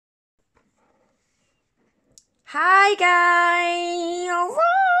Hi guys!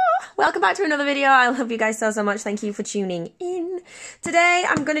 Welcome back to another video. I love you guys so much. Thank you for tuning in. Today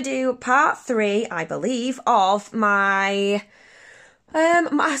I'm going to do part 3, I believe, of my...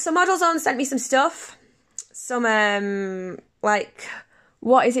 some models on sent me some stuff. Some, like,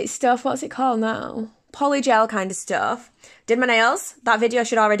 what is it stuff? What's it called now? Polygel kind of stuff. Did my nails. That video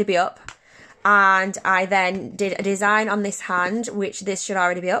should already be up. And I then did a design on this hand, which this should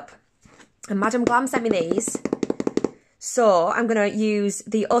already be up. And Madam Glam sent me these. So I'm going to use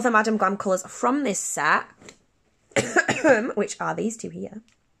the other Madam Glam colours from this set, which are these two here.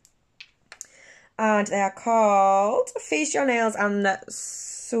 And they are called Feast Your Nails and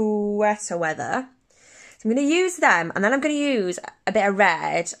Sweater Weather. So I'm going to use them, and then I'm going to use a bit of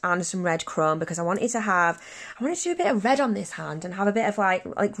red and some red chrome because I wanted to do a bit of red on this hand and have a bit of like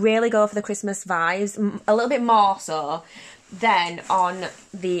really go for the Christmas vibes, a little bit more so than on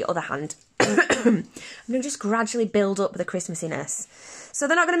the other hand. I'm going to just gradually build up the Christmassiness. So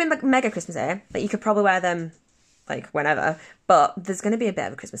they're not going to be mega Christmassy, but you could probably wear them like whenever, but there's going to be a bit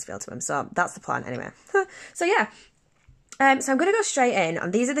of a Christmas feel to them, so that's the plan anyway. So yeah, so I'm going to go straight in,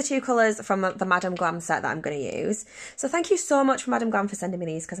 and these are the two colours from the Madam Glam set that I'm going to use. So thank you so much for Madam Glam for sending me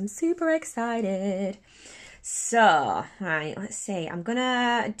these, because I'm super excited. So, right, let's see. I'm going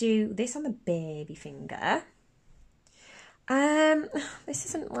to do this on the baby finger. This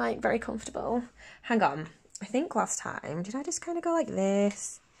isn't, like, very comfortable. Hang on. I think last time, did I just kind of go like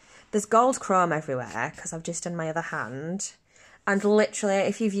this? There's gold chrome everywhere, because I've just done my other hand. And literally,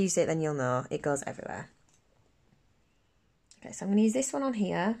 if you've used it, then you'll know it goes everywhere. Okay, so I'm going to use this one on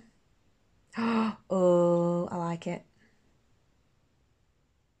here. Oh, I like it.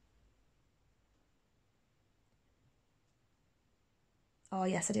 Oh,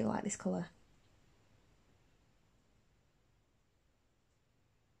 yes, I do like this colour.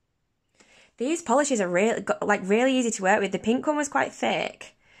 These polishes are really easy to work with. The pink one was quite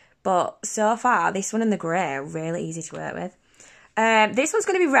thick, but so far, this one and the grey are really easy to work with. This one's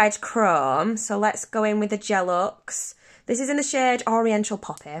going to be red chrome, so let's go in with the Gelux. This is in the shade Oriental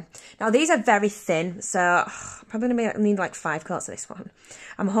Poppy. Now, these are very thin, so I'm probably going to need like 5 coats of this one.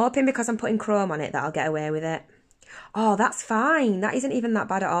 I'm hoping because I'm putting chrome on it that I'll get away with it. Oh, that's fine. That isn't even that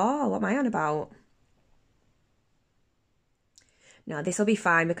bad at all. What am I on about? No, this will be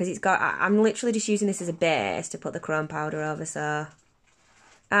fine because it's got... I'm literally just using this as a base to put the chrome powder over, so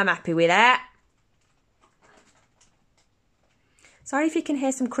I'm happy with it. Sorry if you can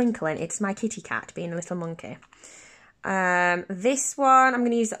hear some crinkling. It's my kitty cat being a little monkey. This one, I'm going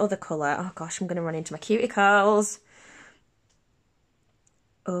to use the other colour. Oh, gosh, I'm going to run into my cuticles.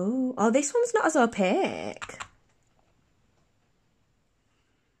 Oh, this one's not as opaque.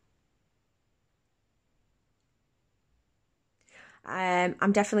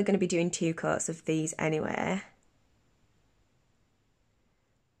 I'm definitely going to be doing 2 coats of these anyway.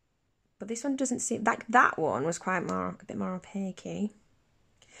 But this one doesn't seem... that one was quite a bit more opaque-y.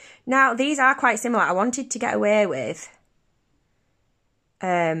 Now, these are quite similar. I wanted to get away with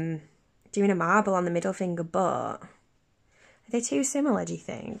doing a marble on the middle finger, but are they too similar, do you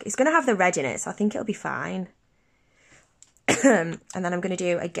think? It's going to have the red in it, so I think it'll be fine. And then I'm going to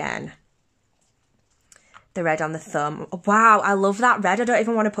do, again, the red on the thumb. Wow, I love that red. I don't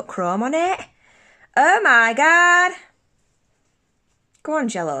even want to put chrome on it. Oh my God. Go on,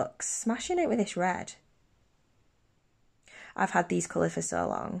 Gelux. Smashing it with this red. I've had these colours for so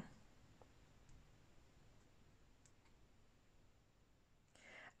long.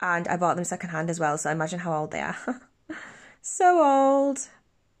 And I bought them secondhand as well, so imagine how old they are. So old.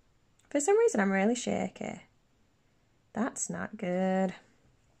 For some reason, I'm really shaky. That's not good.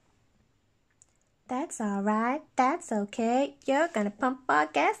 That's alright. That's okay. You're gonna pump our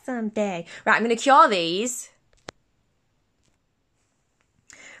gas someday. Right, I'm gonna cure these.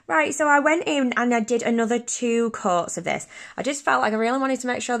 Right, so I went in and I did another 2 coats of this. I just felt like I really wanted to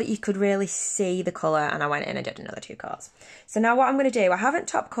make sure that you could really see the colour, and I went in and did another 2 coats. So now what I'm going to do, I haven't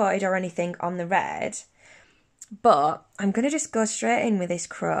top coated or anything on the red, but I'm going to just go straight in with this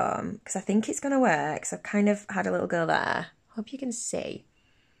chrome because I think it's going to work. So I've kind of had a little go there. Hope you can see.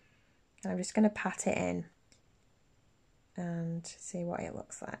 And I'm just going to pat it in and see what it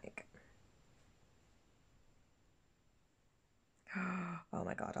looks like. Oh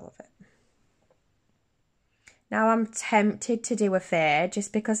my God, I love it. Now I'm tempted to do a fade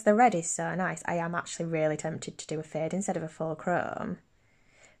just because the red is so nice. I am actually really tempted to do a fade instead of a full chrome.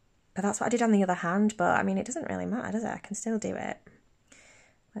 But that's what I did on the other hand. But I mean, it doesn't really matter, does it? I can still do it.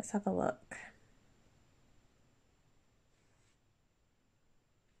 Let's have a look.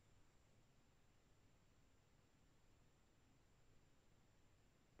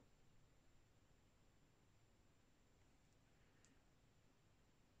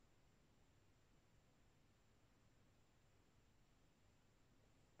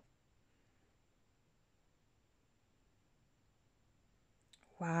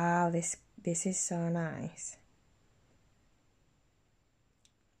 Wow, this is so nice.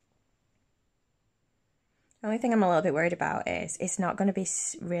 The only thing I'm a little bit worried about is it's not going to be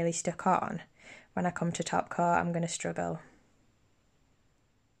really stuck on. When I come to top coat, I'm going to struggle.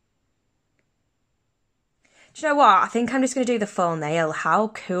 Do you know what? I think I'm just going to do the full nail. How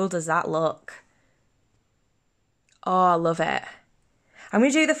cool does that look? Oh, I love it. I'm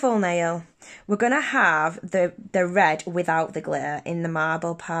going to do the full nail. We're going to have the red without the glitter in the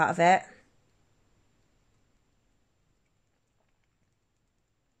marble part of it.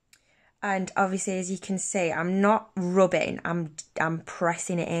 And obviously, as you can see, I'm not rubbing, I'm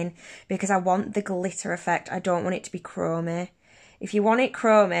pressing it in because I want the glitter effect. I don't want it to be chromey. If you want it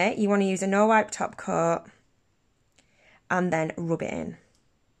chromey, you want to use a no-wipe top coat and then rub it in.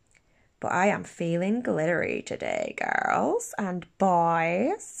 But I am feeling glittery today, girls and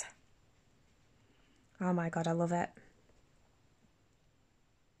boys. Oh my God, I love it.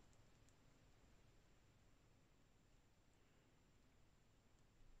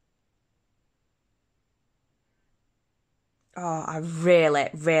 Oh, I really,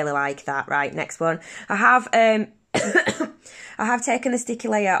 really like that. Right, next one. I have I have taken the sticky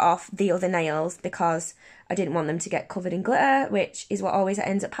layer off the other nails because I didn't want them to get covered in glitter, which is what always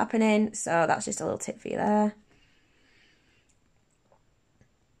ends up happening. So that's just a little tip for you there.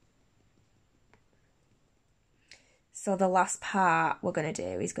 So the last part we're going to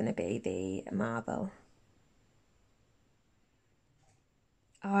do is going to be the marble.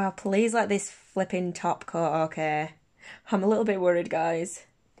 Oh, please let this flipping top coat okay. I'm a little bit worried, guys.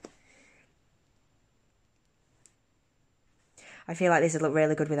 I feel like this would look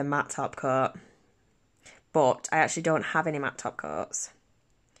really good with a matte top coat. But I actually don't have any matte top coats.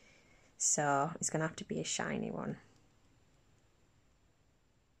 So it's going to have to be a shiny one.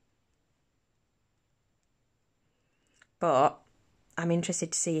 But I'm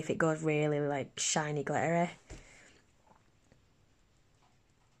interested to see if it goes really like shiny glittery.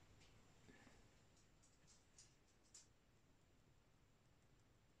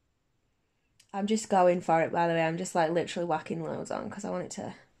 I'm just going for it, by the way. I'm just like literally whacking loads on because I want it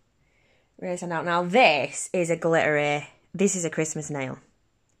to really stand out. Now this is a glittery, this is a Christmas nail.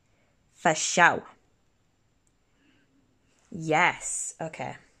 For show. Yes,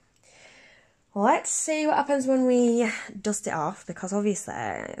 okay. Let's see what happens when we dust it off because obviously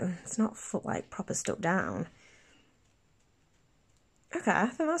it's not like proper stuck down. Okay, I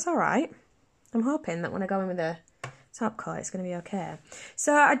think that's alright. I'm hoping that when I go in with the top coat, it's going to be okay.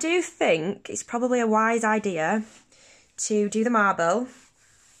 So I do think it's probably a wise idea to do the marble,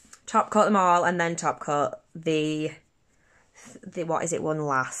 top coat them all, and then top coat the what is it one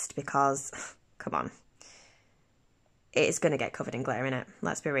last, because come on, it's going to get covered in glitter in it.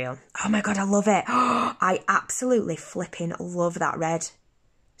 Let's be real. Oh my God, I love it. I absolutely flipping love that red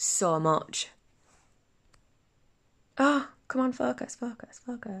so much. Oh, come on, focus, focus,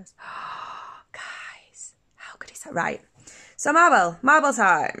 focus. Guys, how good is that? Right, so marble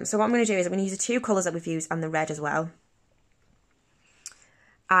time. So what I'm going to do is I'm going to use the two colours that we've used and the red as well.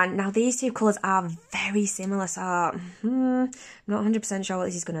 And now these two colours are very similar, so I'm not 100% sure what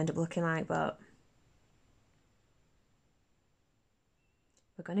this is going to end up looking like, but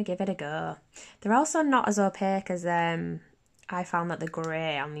we're going to give it a go. They're also not as opaque as I found that the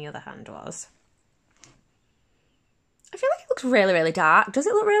grey, on the other hand, was. I feel like it looks really, really dark. Does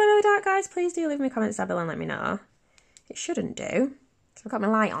it look really, really dark, guys? Please do leave me comments down below and let me know. It shouldn't do. So I've got my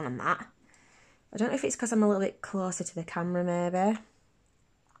light on and that. I don't know if it's because I'm a little bit closer to the camera, maybe.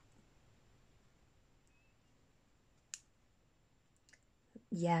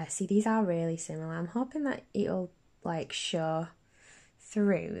 Yeah, see, these are really similar. I'm hoping that it'll, like, show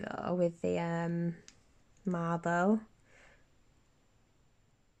through, though, with the marble.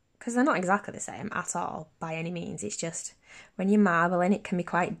 Because they're not exactly the same at all, by any means. It's just, when you're marbling, it can be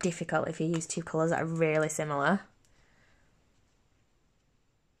quite difficult if you use two colours that are really similar.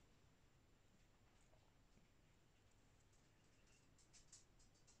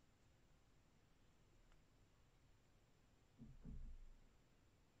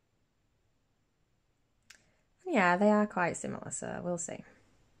 Yeah, they are quite similar, so we'll see.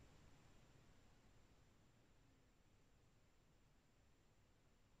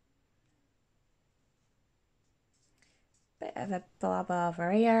 Bit of a blob over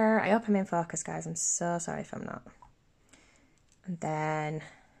here. I hope I'm in focus, guys. I'm so sorry if I'm not. And then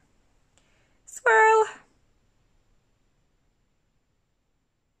swirl.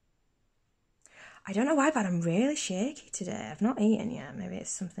 I don't know why, but I'm really shaky today. I've not eaten yet. Maybe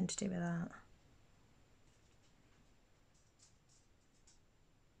it's something to do with that.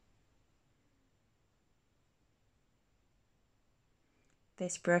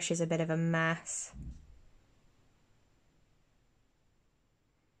 This brush is a bit of a mess.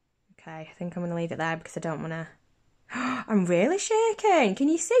 Okay, I think I'm going to leave it there because I don't want to... I'm really shaking. Can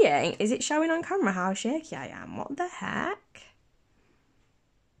you see it? Is it showing on camera how shaky I am? What the heck?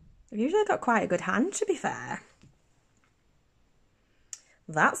 I've usually got quite a good hand, to be fair.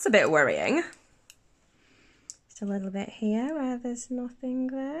 That's a bit worrying. Just a little bit here where there's nothing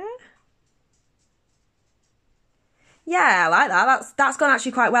there. Yeah, I like that. That's gone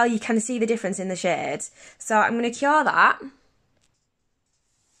actually quite well. You can see the difference in the shades. So I'm going to cure that.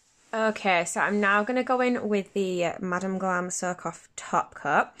 Okay, so I'm now going to go in with the Madam Glam Soak Off Top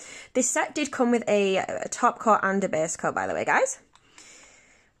Coat. This set did come with a top coat and a base coat, by the way, guys.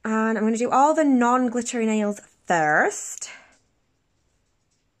 And I'm going to do all the non-glittery nails first.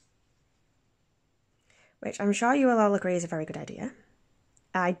 Which I'm sure you will all agree is a very good idea.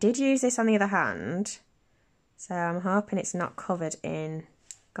 I did use this on the other hand, so I'm hoping it's not covered in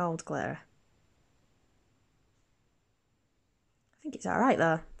gold glitter. I think it's alright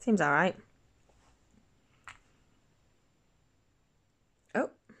though. Seems alright. Oh.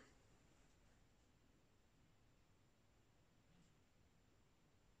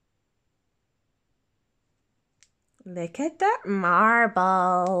 Look at that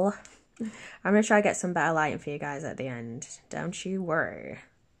marble. I'm going to try to get some better lighting for you guys at the end. Don't you worry.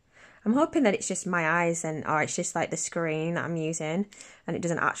 I'm hoping that it's just my eyes or it's just like the screen that I'm using and it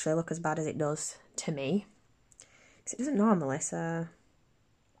doesn't actually look as bad as it does to me. Because it doesn't normally, so I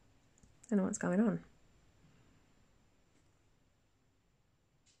don't know what's going on.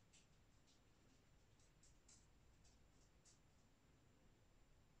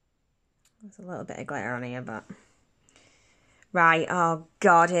 There's a little bit of glitter on here, but... Right, oh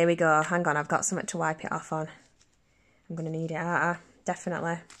God, here we go. Hang on, I've got something to wipe it off on. I'm going to need it,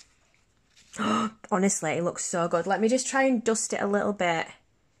 definitely. Honestly, it looks so good. Let me just try and dust it a little bit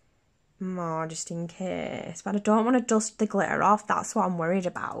more, just in case. But I don't want to dust the glitter off. That's what I'm worried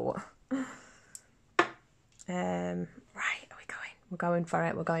about. Right, are we going? We're going for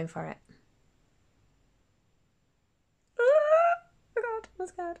it. We're going for it. Oh God, I'm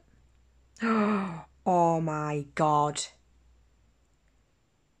scared. Oh my God.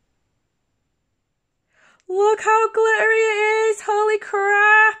 Look how glittery it is. Holy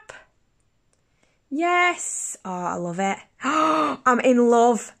crap. Yes. Oh, I love it. I'm in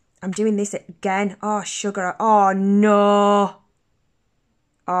love. I'm doing this again. Oh, sugar. Oh, no.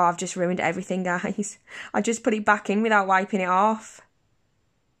 Oh, I've just ruined everything, guys. I just put it back in without wiping it off.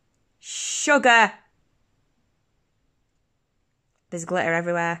 Sugar. There's glitter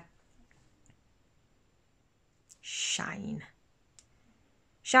everywhere. Shine.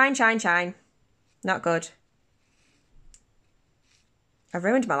 Shine, shine, shine. Not good. I've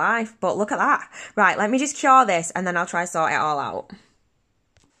ruined my life, but look at that. Right, let me just cure this and then I'll try to sort it all out.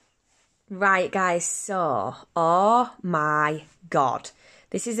 Right, guys, so, oh my God.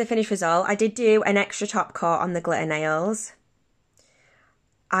 This is the finished result. I did do an extra top coat on the glitter nails.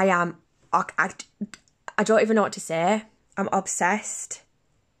 I don't even know what to say. I'm obsessed.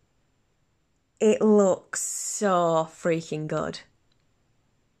 It looks so freaking good.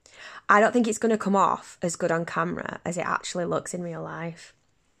 I don't think it's going to come off as good on camera as it actually looks in real life.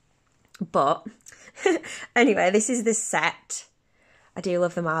 But anyway, this is the set. I do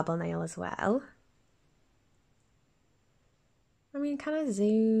love the marble nail as well. I mean, can I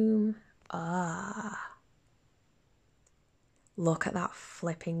zoom? Ah. Look at that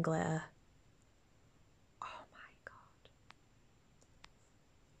flipping glitter. Oh my God.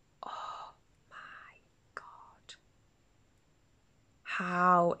 Oh my God.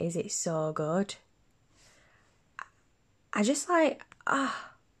 How is it so good? I just like,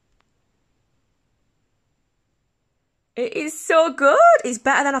 It is so good. It's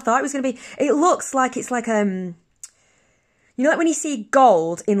better than I thought it was going to be. It looks like it's like, you know, like when you see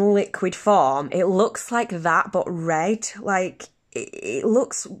gold in liquid form, it looks like that, but red. Like, it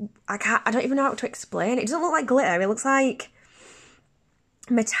looks, I don't even know how to explain it. It doesn't look like glitter. It looks like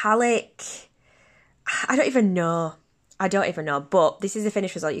metallic. I don't even know. I don't even know, but this is the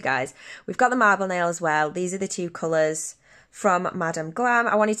finished result, you guys. We've got the marble nail as well. These are the two colours from Madam Glam.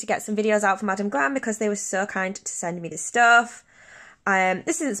 I wanted to get some videos out for Madam Glam because they were so kind to send me this stuff.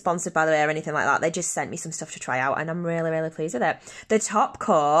 This isn't sponsored, by the way, or anything like that. They just sent me some stuff to try out, and I'm really, really pleased with it. The top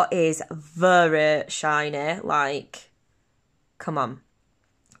coat is very shiny. Like, come on.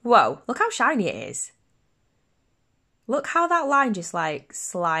 Whoa, look how shiny it is. Look how that line just, like,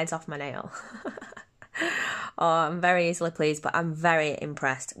 slides off my nail. Oh, I'm very easily pleased, but I'm very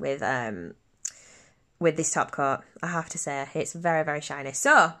impressed with with this top coat. I have to say, it's very, very shiny.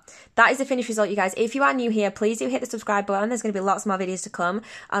 So that is the finished result, you guys. If you are new here, please do hit the subscribe button. There's going to be lots more videos to come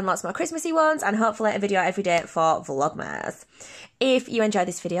and lots more Christmassy ones, and hopefully a video every day for Vlogmas. If you enjoyed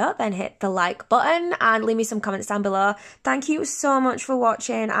this video, then hit the like button and leave me some comments down below. Thank you so much for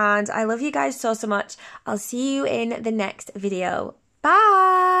watching, and I love you guys so, so much. I'll see you in the next video.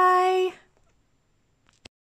 Bye!